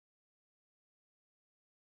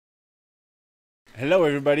Hello,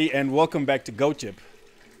 everybody, and welcome back to GoChip.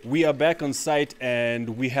 We are back on site,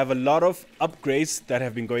 and we have a lot of upgrades that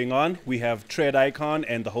have been going on. We have Trade Icon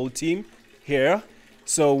and the whole team here.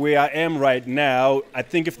 So where I am right now, I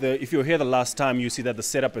think if you were here the last time, you see that the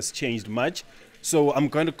setup has changed much. So I'm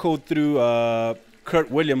going to code through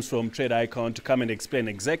Kurt Williams from Trade Icon to come and explain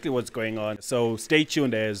exactly what's going on. So stay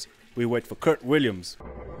tuned as we wait for Kurt Williams.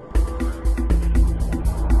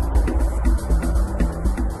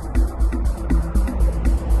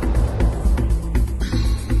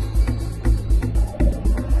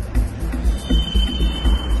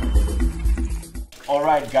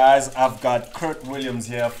 Alright guys, I've got Kurt Williams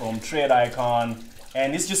here from Trade Icon,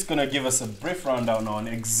 and he's just going to give us a brief rundown on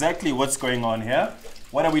exactly what's going on here.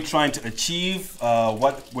 What are we trying to achieve,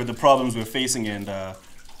 what were the problems we're facing, and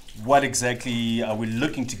what exactly are we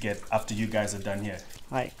looking to get after you guys are done here?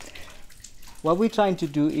 Right. What we're trying to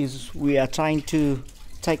do is we are trying to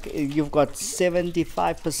take, you've got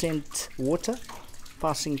 75% water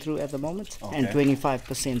passing through at the moment, Okay. and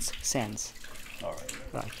 25% sands. Alright.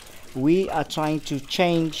 Right. We are trying to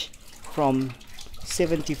change from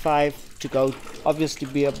 75 to go, obviously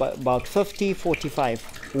be about 50,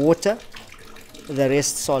 45 water, the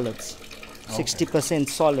rest solids, 60%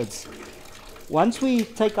 solids. Once we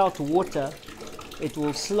take out water, it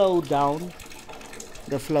will slow down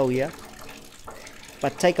the flow here,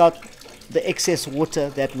 but take out the excess water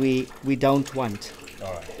that we don't want.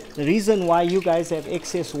 Alright. The reason why you guys have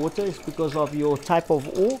excess water is because of your type of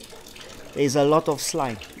ore. There's a lot of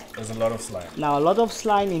slime. There's a lot of slime. Now, a lot of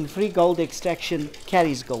slime in free gold extraction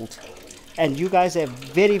carries gold, and you guys have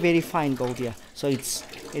very, very fine gold here. So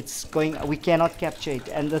it's going. We cannot capture it,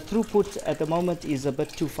 and the throughput at the moment is a bit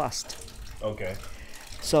too fast. Okay.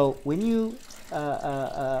 So when you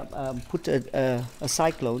put a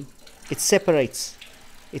cyclone, it separates.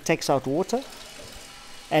 It takes out water,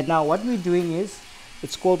 and now what we're doing is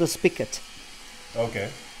it's called a spigot. Okay.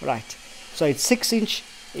 Right. So it's 6 inch.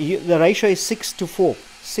 The ratio is 6 to 4.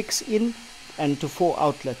 6 in and to 4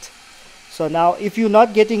 outlet. So now if you're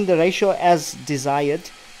not getting the ratio as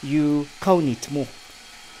desired, you cone it more.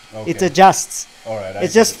 Okay. It adjusts. Alright.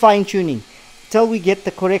 It's just fine tuning till we get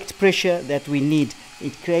the correct pressure that we need.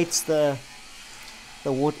 It creates the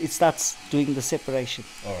water. It starts doing the separation.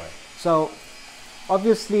 Alright. So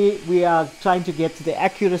obviously we are trying to get the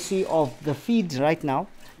accuracy of the feed right now.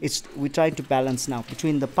 We're trying to balance now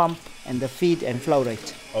between the pump and the feed and flow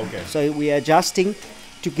rate. Okay. So we are adjusting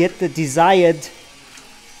to get the desired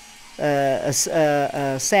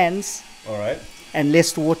sands Alright. and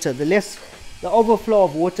less water. The overflow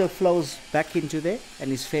of water flows back into there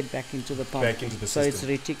and is fed back into the pump. Back into the so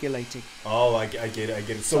system. it's reticulating. Oh, I get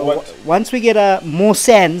it. So So what? once we get more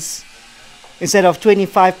sands, instead of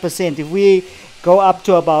 25%, if we go up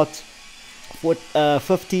to about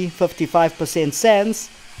 50-55% sands,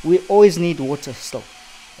 we always need water still.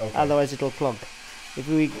 Okay. Otherwise it will clog. If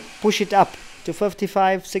we push it up to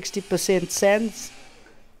 55-60% sands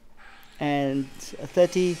and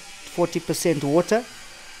 30-40% water,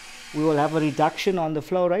 we will have a reduction on the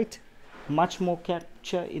flow rate, much more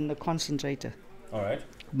capture in the concentrator. Alright.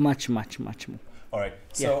 Much more. Alright.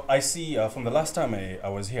 So I see from the last time I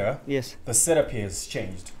was here, Yes. the setup here has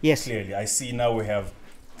changed. Yes. Clearly. I see now we have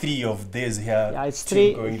 3 of these here. Yeah, it's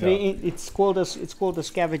 2 going down. it's called the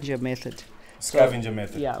scavenger method. Scavenger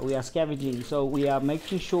method. Yeah, we are scavenging. So we are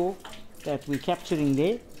making sure that we're capturing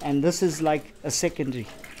there, and this is like a secondary.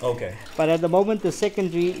 Okay. But at the moment, the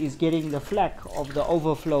secondary is getting the flack of the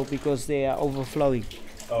overflow because they are overflowing.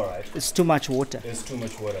 Alright. It's too much water. There's too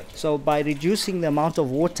much water. So by reducing the amount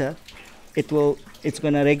of water, it's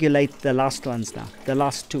going to regulate the last ones now. The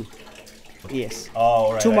last 2. Yes. Oh,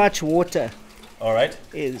 alright. Too much water Alright.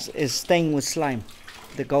 is staying with slime.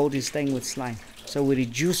 The gold is staying with slime. So we're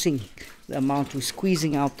reducing the amount, we're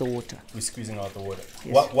squeezing out the water. We're squeezing out the water.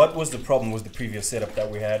 Yes. What was the problem with the previous setup that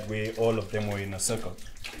we had where all of them were in a circle?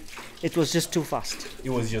 It was just too fast. It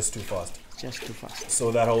was just too fast. Just too fast.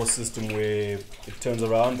 So that whole system where it turns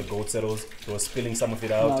around, the gold settles, it was spilling some of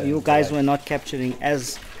it out. No, and you guys were not capturing.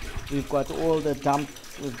 As we've got all the dump,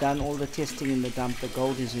 we've done all the testing in the dump. The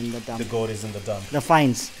gold is in the dump. The gold is in the dump. The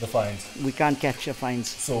fines, The fines. we can't capture fines.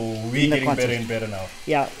 So In we're the getting better and better now.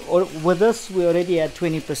 Yeah, or with this we already had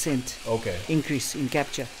 20% Okay. increase in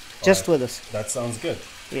capture. Just with this, That sounds good.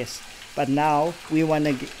 yes. But now we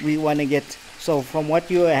wanna get. So from what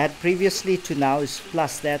you had previously to now is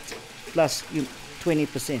plus that, plus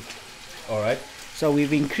 20%. Alright. So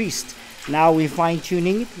we've increased. Now we're fine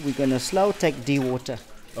tuning it. We're gonna slow take dewater.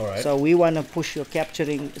 Alright. So we want to push your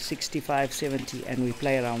capturing 65, 70, and we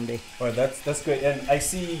play around there. Alright, that's great. And I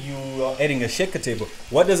see you are adding a shaker table.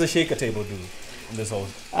 What does a shaker table do? in this hole?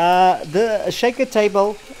 The shaker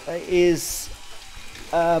table is,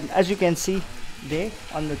 as you can see there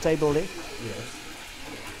on the table there. Yes.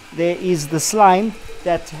 There is the slime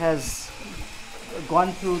that has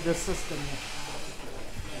gone through the system.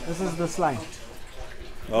 This is the slime.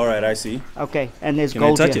 All right, I see. Okay, and there's Can I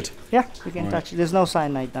gold touch here. it? Yeah, you can touch it. There's no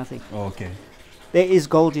cyanide, nothing. Oh, okay. There is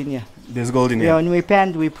gold in here. There's gold in Yeah, here. when we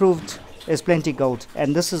panned, we proved there's plenty gold,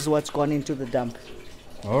 and this is what's gone into the dump.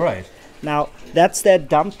 All right. Now that's that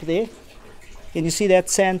dump there. Can you see that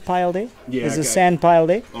sand pile there? Yeah, There's I a got it. sand pile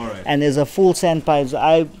there, All right. and there's a full sand pile.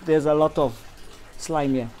 So there's a lot of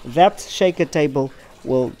slime here. That shaker table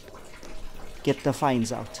will get the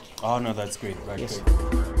fines out. Oh no, that's great. Right, Yes.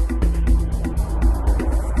 great.